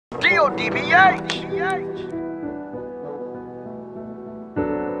real DBH.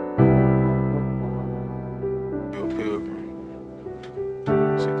 Real pilgrim.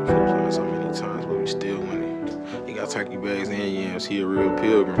 Shit, the first line so many times, but we still winning. He got turkey bags and yams. He a real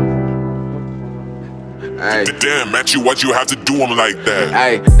pilgrim. Ay. Damn, Matt, why'd you have to do him like that?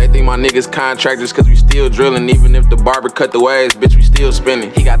 Hey, they think my niggas contractors cause we still drilling. Even if the barber cut the waves, bitch, we still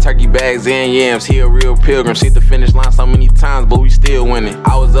spinning. He got turkey bags and yams, he a real pilgrim. See the finish line so many times, but we still winning.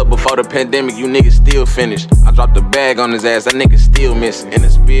 I was up before the pandemic, you niggas still finished. I dropped a bag on his ass, that nigga still missing. In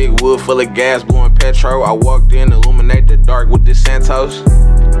this big wood full of gas, blowing petrol. I walked in, illuminate the dark with this Santos.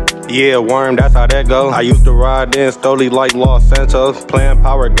 Yeah, worm, that's how that go. I used to ride in slowly like Los Santos. Playing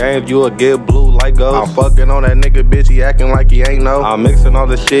power games, you'll get blue like ghost. I'm fucking on that nigga, bitch, he acting like he ain't know. I'm mixing all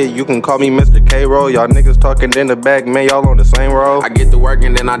the shit, you can call me Mr. K-Roll. Y'all niggas talking in the back, man, y'all on the same roll. I get to work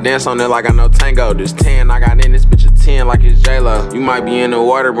and then I dance on it like I know tango. This 10, I got in this bitch a 10 like it's J-Lo. You might be in the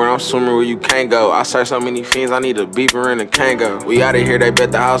water, but I'm swimming where you can't go. I search so many fiends, I need a beeper and a Kango. We out of here, they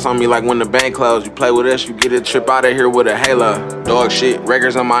bet the house on me like when the bank closed. You play with us, you get a trip out of here with a halo. Dog shit,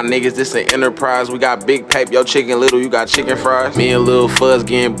 records on my niggas, this an enterprise. We got big pape, yo chicken little, you got chicken fries. Me and Lil Fuzz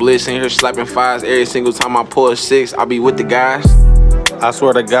getting blitzed in here slapping fives. Every single time I pull a 6, I be with the guys. I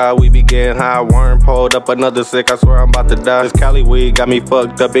swear to God, we be getting high. Worm pulled up another sick, I swear I'm about to die. This Cali weed got me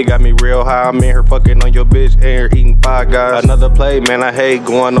fucked up, it got me real high. I'm in here fucking on your bitch and here eating Five Guys. Another play, man, I hate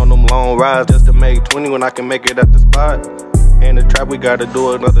going on them long rides just to make 20 when I can make it at the spot. In the trap, we gotta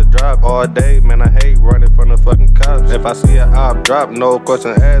do another drop all day. Man, I hate running from the fucking cops. If I see an op drop, no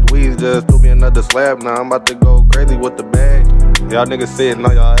question asked. We just threw me another slab. Now I'm about to go crazy with the bag. Y'all niggas sitting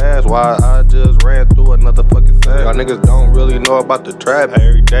on y'all ass while I just ran through another fucking sack. Y'all niggas don't really know about the trap.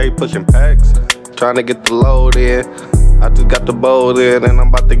 Every day pushing packs, trying to get the load in. I just got the bowl in and I'm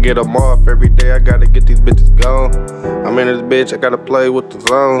about to get them off. Every day I gotta get these bitches gone. I'm in this bitch, I gotta play with the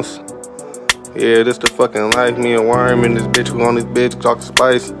zones. Yeah, this the fucking life. Me and Worm in this bitch, we on this bitch, talking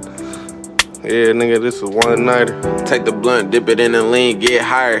spice. Yeah, nigga, this is one-nighter. Take the blunt, dip it in the lean, get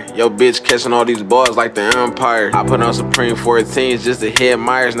higher. Yo, bitch catching all these balls like the Empire. I put on Supreme 14s just to hit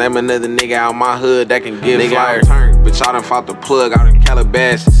Myers. Name another nigga out my hood that can get fire. Bitch, I done fought the plug out in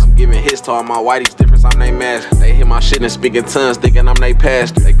Calabasas. I'm giving hits to all my whiteys, difference, I'm they mask. They hit my shit and speaking tons, thinking I'm they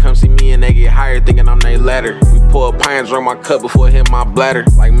pastor. They come see me and they get hired, thinking I'm they ladder. We pour a pint, drink my cup before it hit my bladder.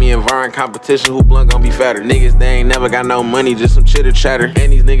 Like me and Var in competition, who blunt gon' be fatter. Niggas, they ain't never got no money, just some chitter chatter.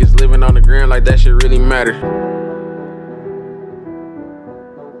 And these niggas living on the ground like that shit really matter.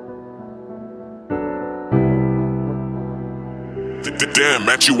 Damn,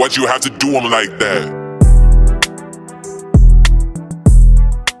 Matt, why'd you have to do him like that?